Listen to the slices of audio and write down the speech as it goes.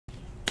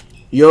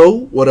Yo,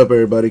 what up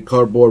everybody?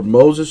 Cardboard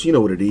Moses, you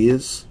know what it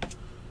is.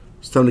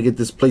 It's time to get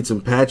this plates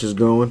and patches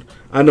going.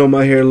 I know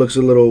my hair looks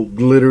a little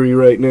glittery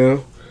right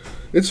now.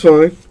 It's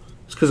fine.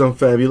 It's because I'm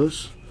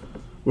fabulous.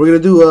 We're going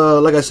to do,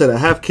 like I said, a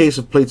half case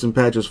of plates and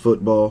patches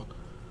football.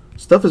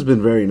 Stuff has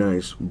been very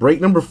nice. Break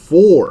number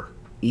 4,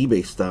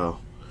 eBay style.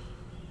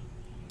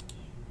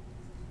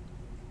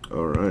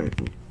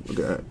 Alright. Look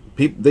at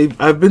that.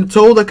 I've been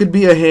told I could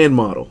be a hand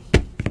model.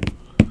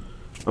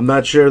 I'm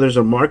not sure there's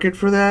a market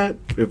for that.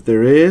 If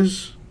there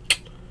is,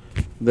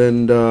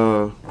 then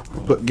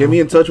get me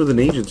in touch with an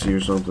agency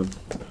or something.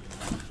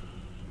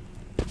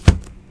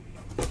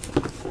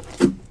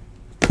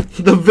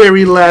 The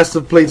very last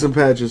of plates and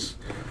patches.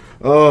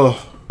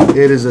 Oh,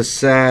 it is a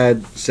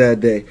sad, sad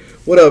day.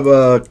 What up,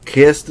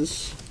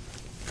 Kestis?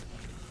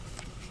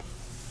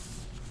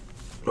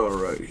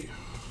 Alrighty.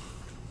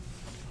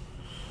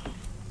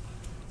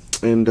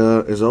 And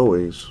as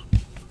always,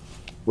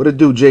 what it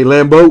do, Jay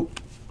Lambo?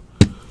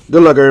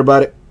 Good luck,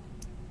 everybody.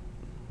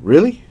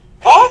 Really?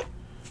 Huh?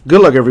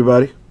 Good luck,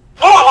 everybody.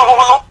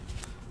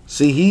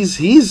 See,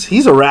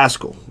 he's a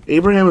rascal.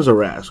 Abraham is a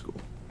rascal.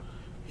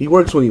 He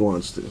works when he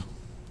wants to.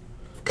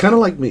 Kind of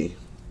like me.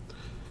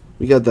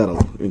 We got that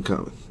all in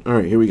common. All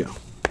right, here we go.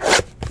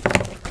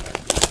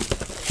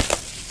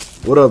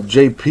 What up,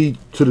 JP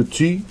to the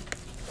T?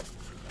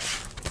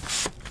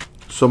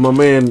 So my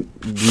man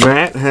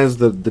Matt has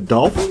the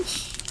Dolphins.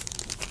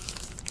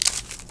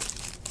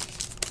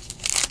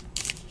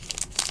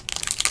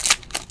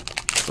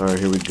 All right,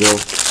 here we go.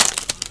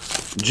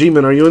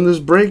 G-Man, are you in this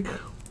break?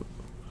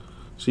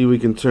 See if we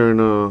can turn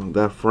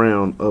that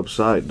frown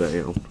upside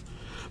down.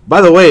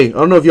 By the way, I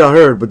don't know if y'all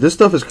heard, but this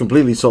stuff is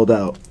completely sold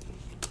out.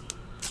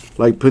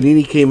 Like,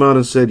 Panini came out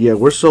and said, yeah,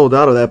 we're sold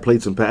out of that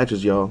plates and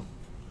patches, y'all.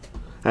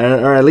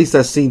 Or at least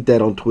I seen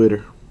that on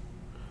Twitter.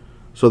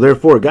 So,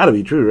 therefore, it got to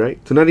be true,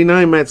 right?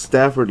 /99 Matt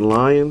Stafford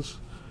Lions.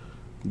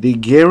 The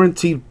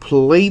guaranteed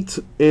plate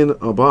in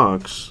a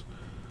box.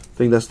 I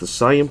think that's the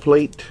Cyan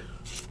plate.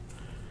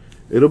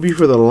 It'll be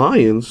for the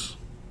Lions.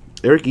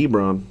 Eric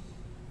Ebron.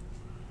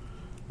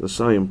 The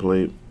Cyan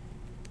plate.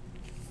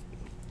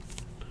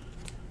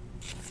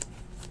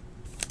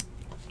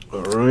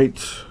 Alright.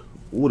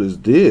 What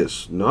is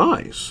this?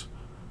 Nice.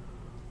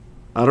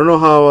 I don't know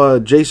how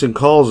Jason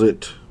calls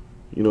it.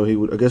 You know,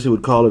 I guess he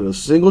would call it a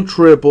single,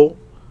 triple,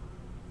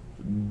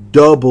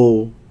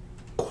 double,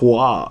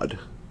 quad.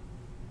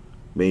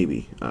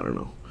 Maybe. I don't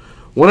know.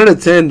 1 out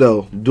of 10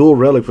 though. Dual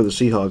relic for the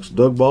Seahawks.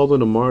 Doug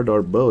Baldwin and Amar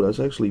Darboh. That's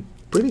actually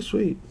pretty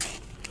sweet.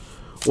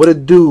 What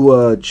it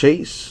do,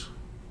 Chase?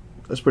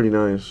 That's pretty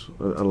nice.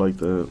 I like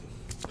that.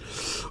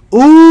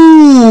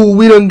 Ooh,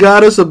 we done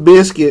got us a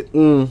biscuit.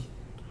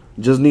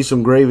 Just need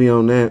some gravy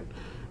on that.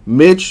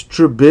 Mitch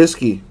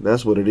Trubisky.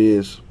 That's what it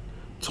is.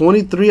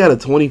 23 out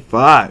of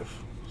 25.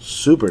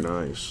 Super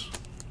nice.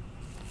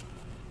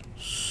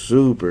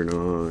 Super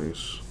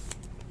nice.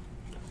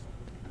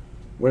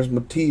 Where's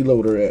my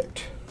T-loader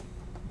at?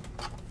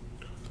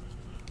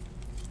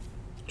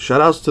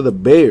 Shoutouts to the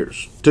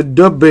Bears. To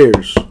the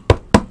Bears.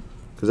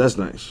 Because that's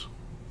nice.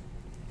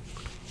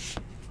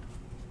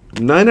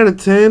 9 out of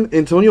 10,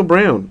 Antonio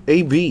Brown.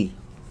 AB.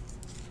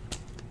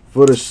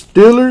 For the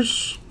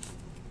Steelers.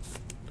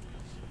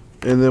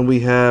 And then we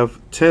have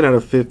 10 out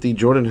of 50,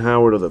 Jordan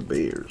Howard of the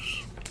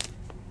Bears.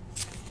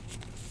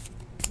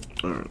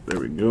 Alright, there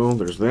we go.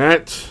 There's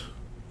that.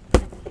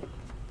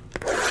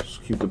 Let's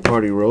keep the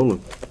party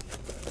rolling.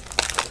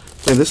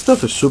 Man, this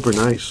stuff is super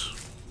nice.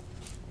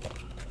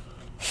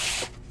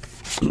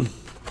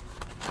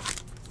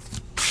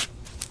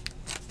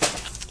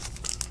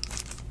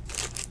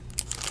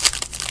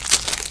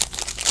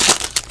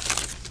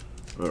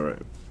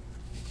 Alright.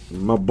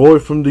 My boy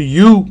from the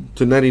U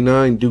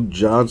 /99, Duke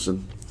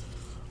Johnson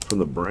from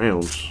the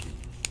Browns.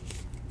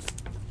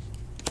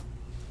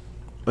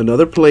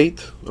 Another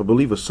plate, I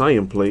believe a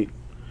Cyan plate.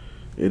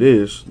 It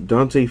is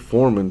Dante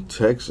Foreman,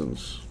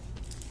 Texans.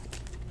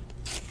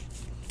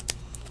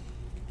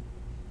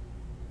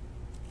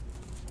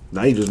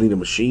 Now you just need a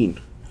machine.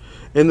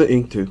 And the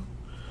ink too.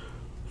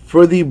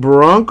 For the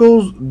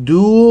Broncos,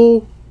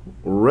 dual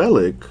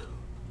relic.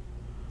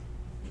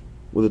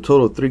 With a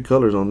total of 3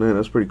 colors on that.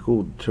 That's pretty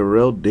cool.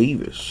 Terrell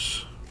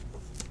Davis.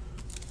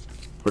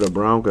 For the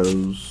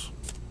Broncos.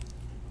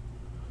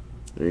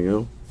 There you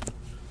go.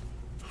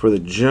 For the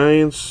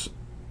Giants,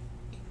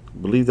 I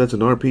believe that's an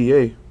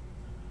RPA.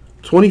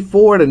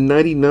 24 out of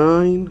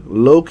 99.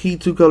 Low-key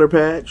 2-color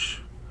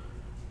patch.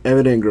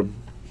 Evan Ingram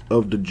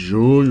of the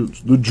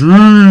Giants. The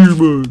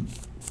G-Man.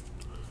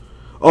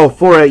 Oh,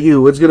 4 at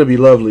you. It's going to be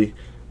lovely.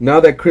 Now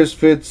that Chris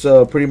Fitz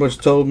pretty much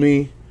told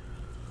me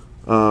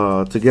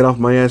to get off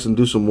my ass and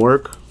do some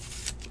work,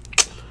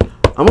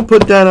 I'm going to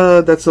put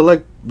that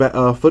select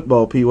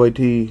football PYT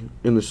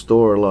in the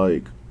store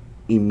like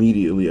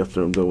immediately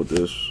after I'm done with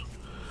this.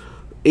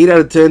 8 out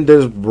of 10,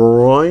 Dennis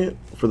Bryant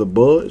for the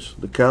Buzz,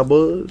 the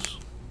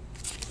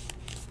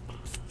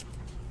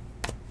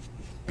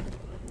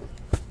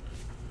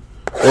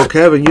Well,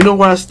 Kevin, you know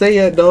where I stay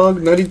at, dog.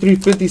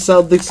 9350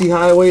 South Dixie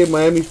Highway in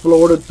Miami,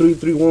 Florida,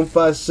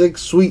 33156,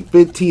 Suite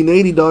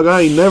 1580, dog.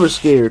 I ain't never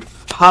scared.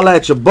 Holla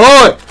at your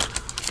boy.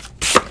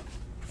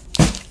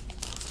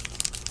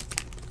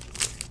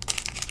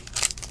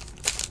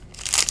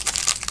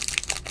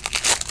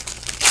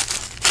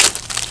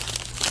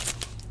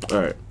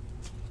 Alright.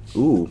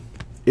 Ooh.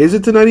 Is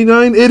it to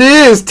 99? It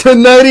is to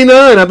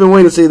 99. I've been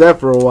waiting to say that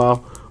for a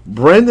while.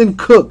 Brandon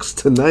Cooks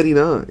to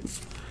 99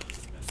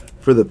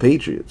 for the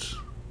Patriots.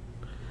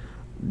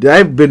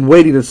 I've been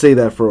waiting to say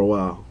that for a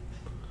while.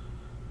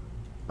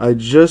 I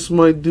just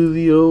might do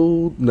the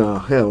old... Nah,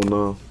 hell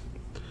no.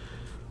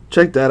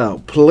 Check that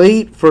out.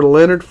 Plate for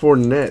Leonard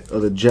Fournette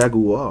of the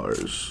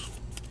Jaguars.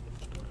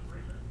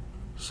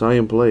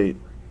 Cyan plate.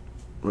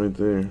 Right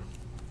there.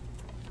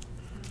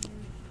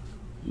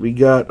 We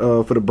got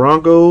for the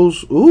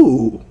Broncos.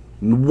 Ooh.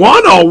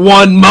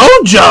 101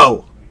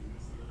 Mojo.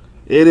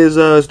 It is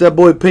it's that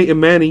boy Peyton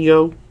Manning,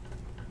 yo.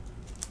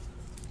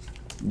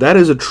 That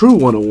is a true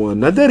 101.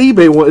 Not that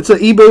eBay one. It's an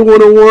eBay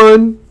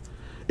 101.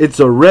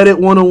 It's a Reddit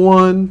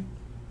 101.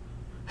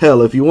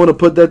 Hell, if you want to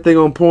put that thing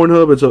on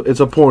Pornhub, it's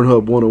a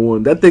Pornhub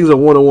 101. That thing's a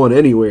 101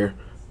 anywhere.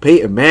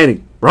 Peyton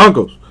Manning,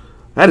 Broncos.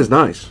 That is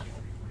nice.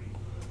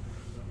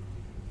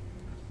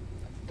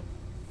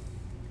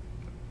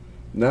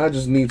 Now I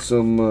just need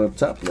some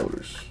top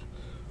loaders.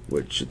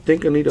 Which I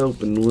think I need to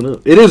open one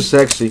up. It is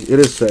sexy. It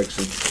is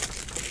sexy.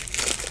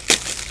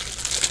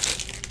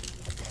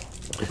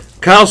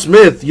 Kyle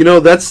Smith, you know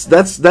that's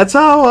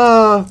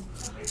how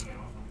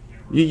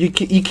you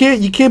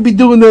can't be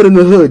doing that in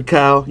the hood,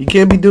 Kyle. You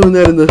can't be doing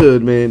that in the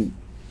hood, man.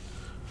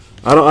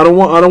 I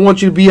don't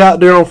want you to be out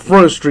there on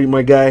Front Street,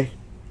 my guy.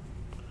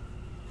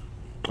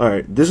 All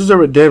right, this is a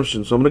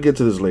redemption, so I'm gonna get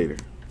to this later.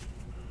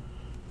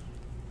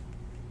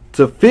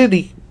 To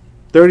 50,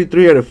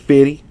 33 out of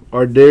 50,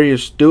 Ardarius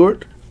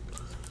Stewart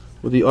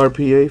with the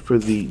RPA for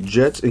the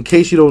Jets. In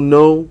case you don't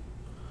know,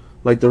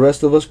 like the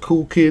rest of us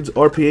cool kids,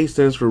 RPA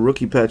stands for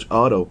Rookie Patch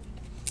Auto.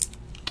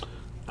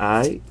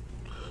 Alright.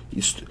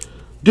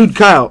 Dude,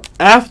 Kyle,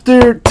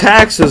 after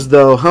taxes,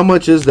 though, how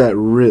much is that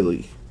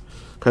really?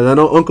 Because I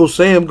know Uncle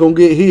Sam going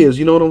to get his.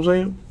 You know what I'm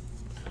saying?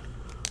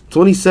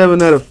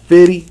 27 out of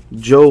 50,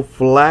 Joe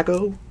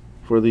Flacco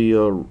for the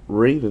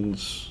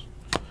Ravens.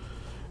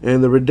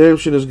 And the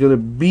redemption is going to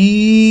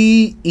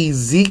be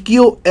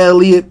Ezekiel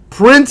Elliott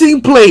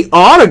printing plate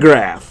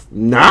autograph.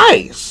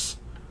 Nice.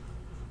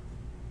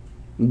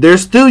 They're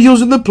still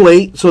using the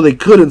plate, so they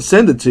couldn't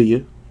send it to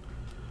you.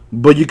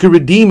 But you can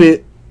redeem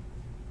it,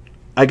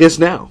 I guess,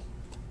 now.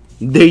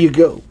 There you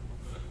go.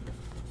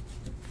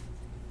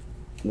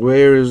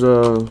 Where is,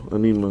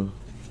 Anima?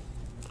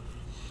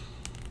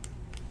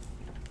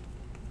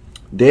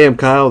 Damn,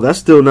 Kyle, that's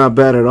still not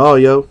bad at all,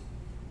 yo.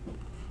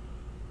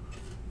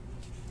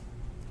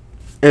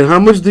 And how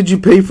much did you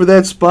pay for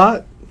that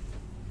spot?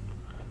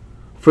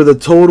 For the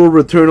total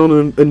return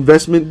on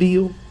investment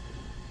deal?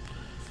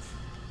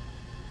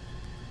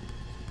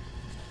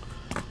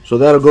 So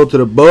that'll go to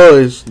the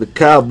boys, the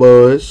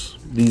Cowboys,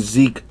 the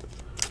Zeke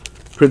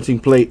printing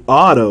plate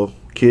auto,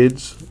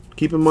 kids.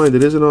 Keep in mind,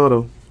 it is an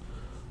auto.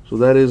 So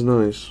that is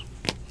nice.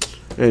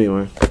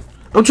 Anyway,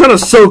 I'm trying to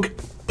soak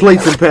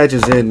plates and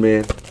patches in,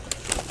 man.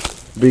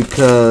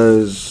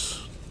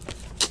 Because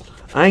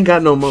I ain't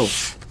got no more.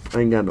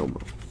 I ain't got no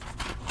more.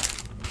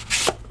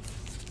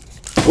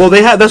 Well,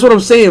 they have. That's what I'm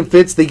saying,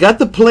 Fitz. They got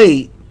the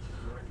plate.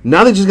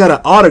 Now they just got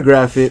to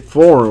autograph it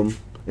for them.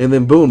 And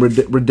then, boom,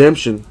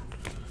 redemption.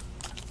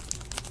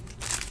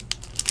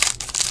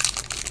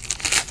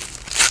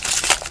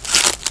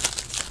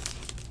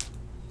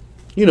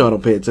 You know I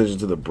don't pay attention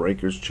to the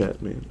breakers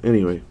chat, man.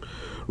 Anyway,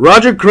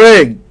 Roger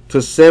Craig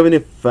to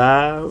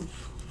 75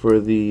 for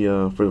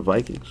the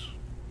Vikings.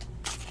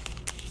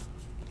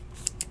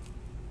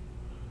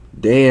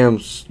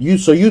 Damn,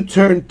 you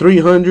turned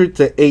 300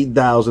 to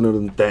 8,000 of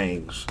them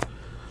things.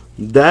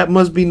 That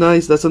must be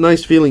nice. That's a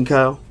nice feeling,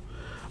 Kyle.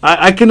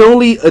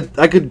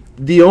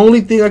 The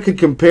only thing I could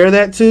compare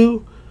that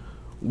to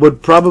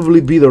would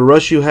probably be the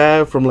rush you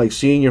have from like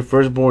seeing your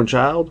firstborn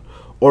child,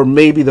 or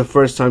maybe the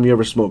first time you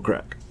ever smoked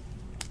crack.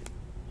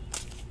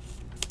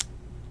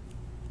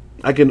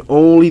 I can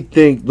only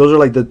think those are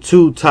like the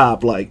two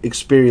top like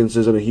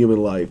experiences in a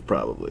human life,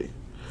 probably.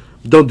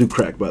 Don't do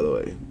crack, by the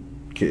way,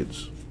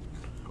 kids.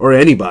 Or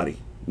anybody.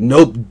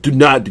 Nope, do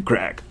not do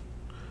crack.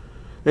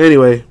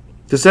 Anyway,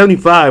 to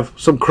 75,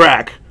 some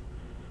crack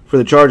for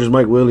the Chargers,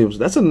 Mike Williams.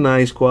 That's a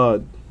nice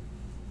quad.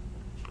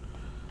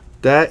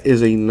 That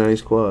is a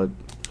nice quad.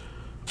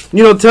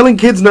 You know, telling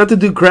kids not to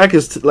do crack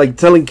is like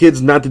telling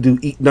kids not to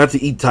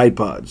eat Tide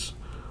Pods.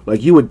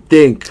 Like, you would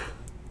think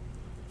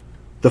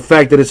the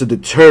fact that it's a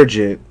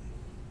detergent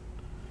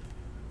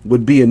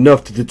would be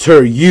enough to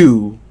deter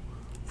you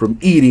from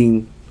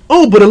eating.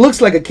 Oh, but it looks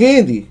like a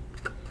candy.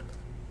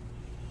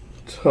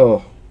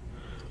 Oh,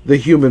 the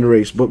human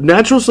race. But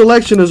natural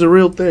selection is a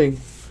real thing.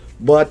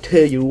 Boy, I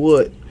tell you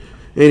what.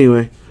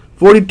 Anyway,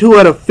 42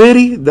 out of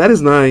 50. That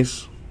is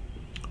nice.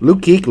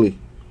 Luke Kuechly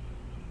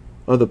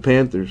of the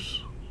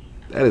Panthers.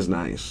 That is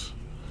nice.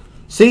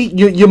 See,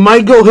 you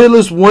might go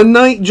hitless one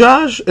night,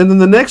 Josh, and then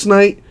the next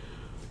night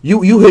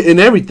you hitting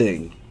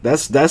everything.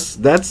 That's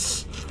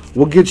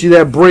what gets you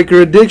that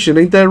breaker addiction.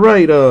 Ain't that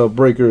right,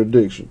 breaker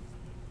addiction?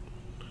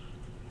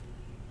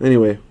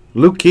 Anyway,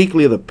 Luke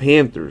Kuechly of the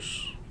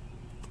Panthers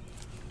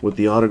with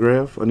the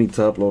autograph. I need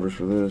top loaders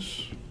for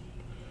this.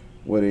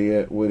 Where they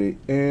at? Where they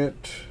at?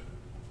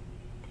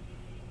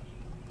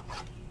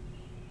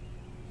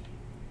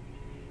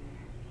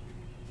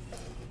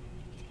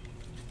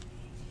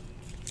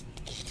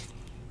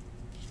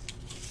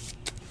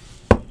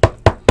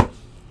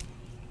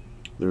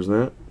 There's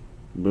that.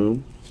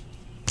 Boom.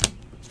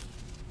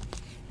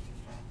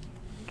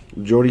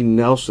 Jordy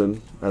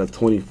Nelson out of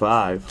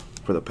 25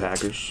 for the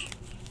Packers.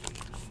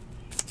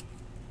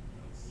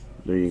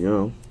 There you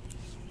go.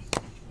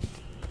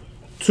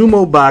 2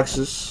 more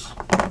boxes.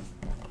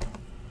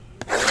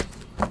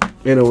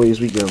 And away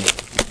we go.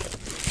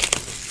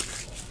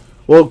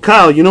 Well,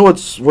 Kyle, you know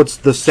what's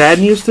the sad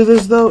news to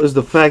this, though, is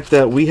the fact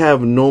that we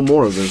have no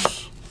more of this.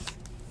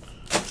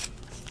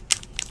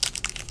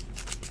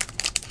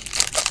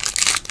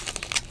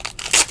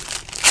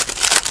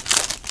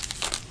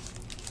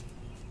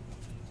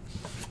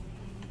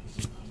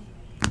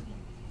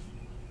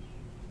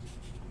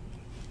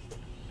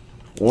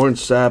 Warren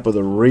Sapp of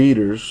the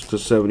Raiders to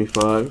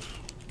 75.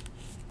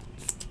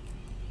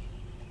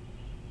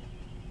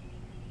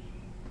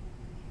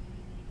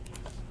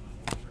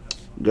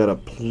 Got a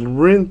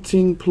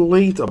printing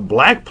plate, a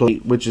black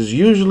plate, which is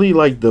usually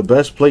like the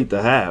best plate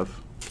to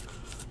have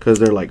because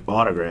they're like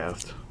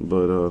autographed,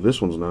 but this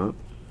one's not.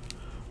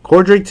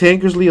 Cordray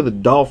Tankersley of the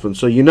Dolphins,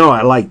 so you know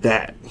I like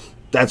that.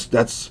 That's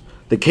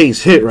the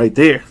case hit right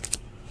there.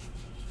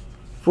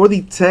 For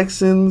the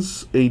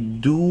Texans, a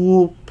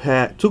dual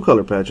patch,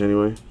 2-color patch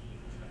anyway.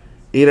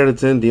 8 out of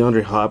 10,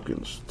 DeAndre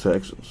Hopkins,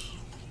 Texans.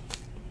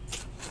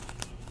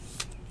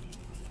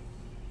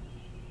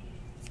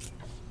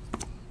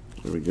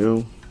 There we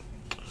go.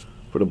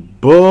 For the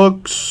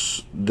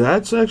Bucks,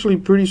 that's actually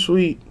pretty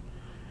sweet.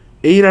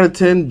 8 out of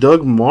 10,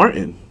 Doug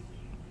Martin.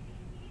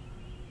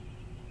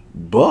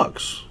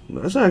 Bucks.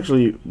 That's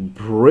actually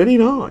pretty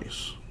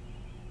nice.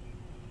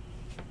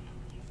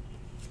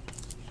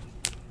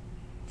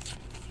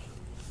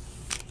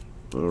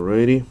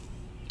 Alrighty.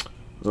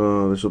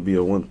 This will be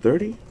a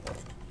 130.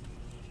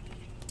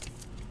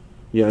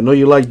 Yeah, I know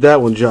you like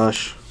that one,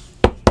 Josh.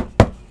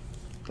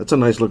 That's a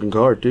nice looking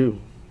card,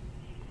 too.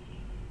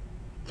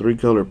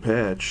 3-color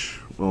patch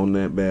on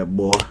that bad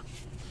boy.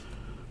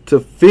 To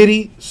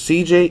 50,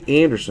 C.J.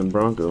 Anderson,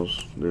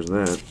 Broncos. There's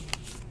that.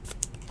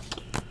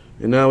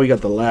 And now we got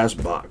the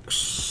last box.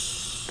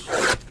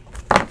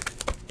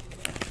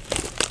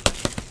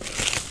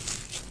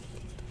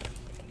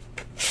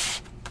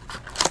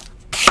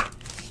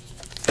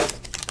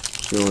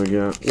 See what we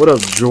got. What up,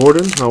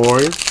 Jordan? How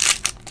are you?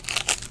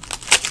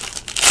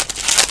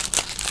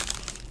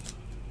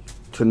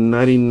 To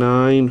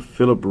 99,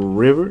 Phillip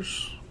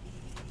Rivers.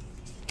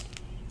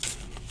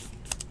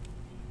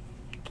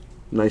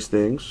 Nice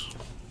things.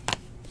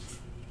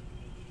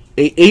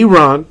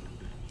 Aaron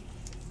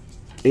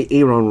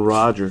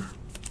Rodgers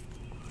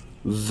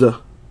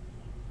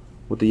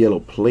with the yellow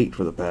plate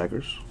for the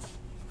Packers.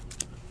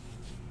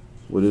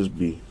 What is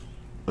B?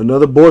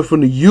 Another boy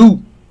from the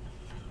U.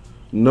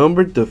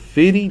 Numbered to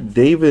 50,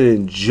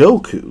 David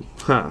Njoku.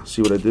 Ha,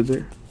 see what I did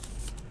there?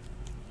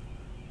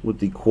 With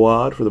the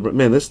quad for the...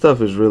 Man, this stuff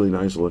is really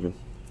nice looking.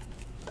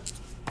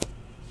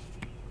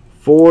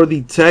 For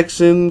the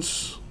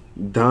Texans,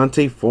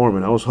 Dante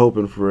Foreman. I was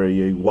hoping for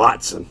a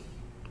Watson.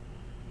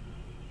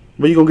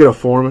 But you're going to get a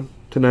Foreman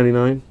to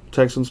 99.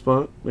 Texan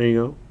spot. There you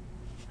go.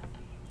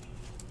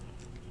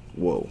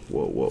 Whoa,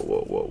 whoa, whoa,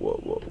 whoa, whoa,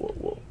 whoa, whoa, whoa,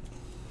 whoa.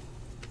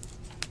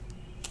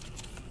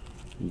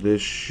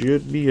 This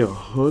should be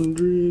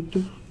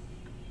 100.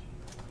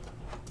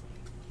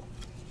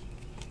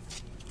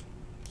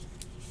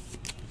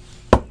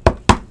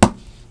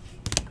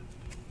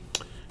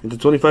 Into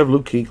 25,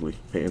 Luke Kuechly,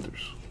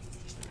 Panthers.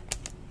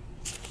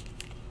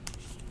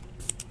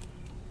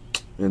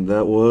 And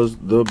that was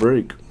the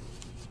break.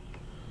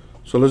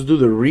 So let's do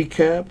the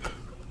recap,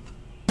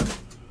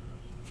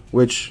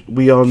 which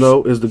we all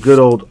know is the good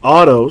old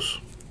autos.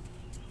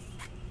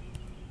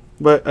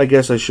 But I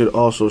guess I should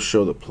also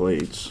show the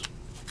plates,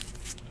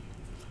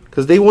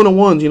 because they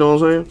one-on-ones, you know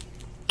what I'm saying?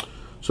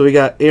 So we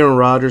got Aaron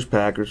Rodgers,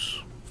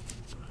 Packers.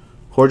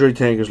 Cordray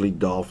Tankersley,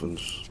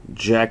 Dolphins.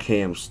 Jack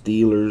Ham,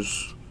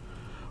 Steelers.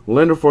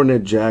 Leonard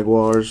Fournette,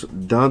 Jaguars.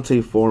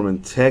 Dante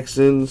Foreman,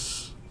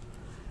 Texans.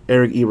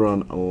 Eric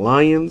Ebron,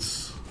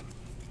 Lions.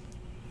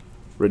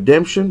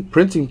 Redemption,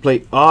 printing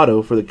plate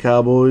auto for the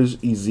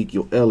Cowboys,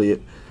 Ezekiel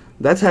Elliott.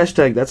 That's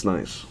hashtag, that's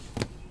nice.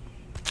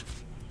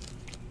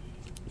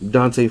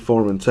 Dante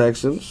Foreman,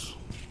 Texans.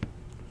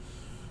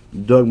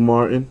 Doug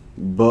Martin,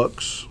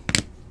 Bucks.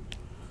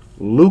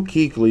 Luke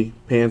Kuechly,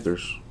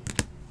 Panthers.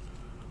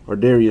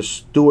 Ardarius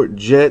Stewart,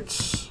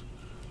 Jets.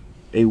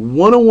 A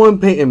 101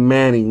 Peyton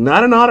Manning.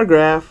 Not an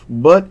autograph,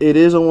 but it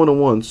is a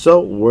 101.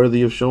 So,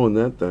 worthy of showing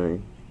that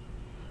thing.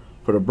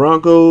 For the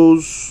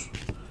Broncos,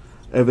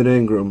 Evan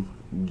Ingram,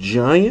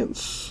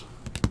 Giants.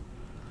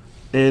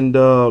 And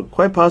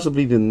quite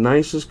possibly the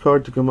nicest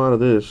card to come out of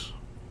this,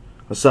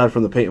 aside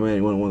from the Peyton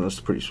Manning 101, that's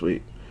pretty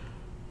sweet.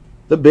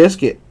 The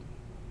Biscuit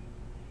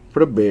for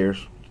the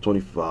Bears,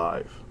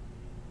 25.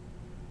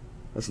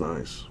 That's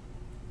nice.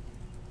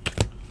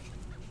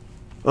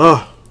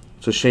 Oh,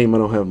 it's a shame I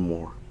don't have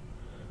more.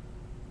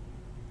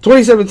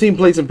 2017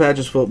 Plates and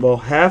Patches Football,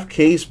 half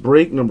case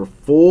break number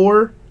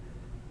 4,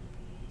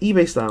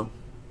 eBay style.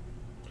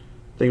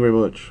 Thank you very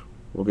much.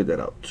 We'll get that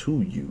out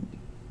to you.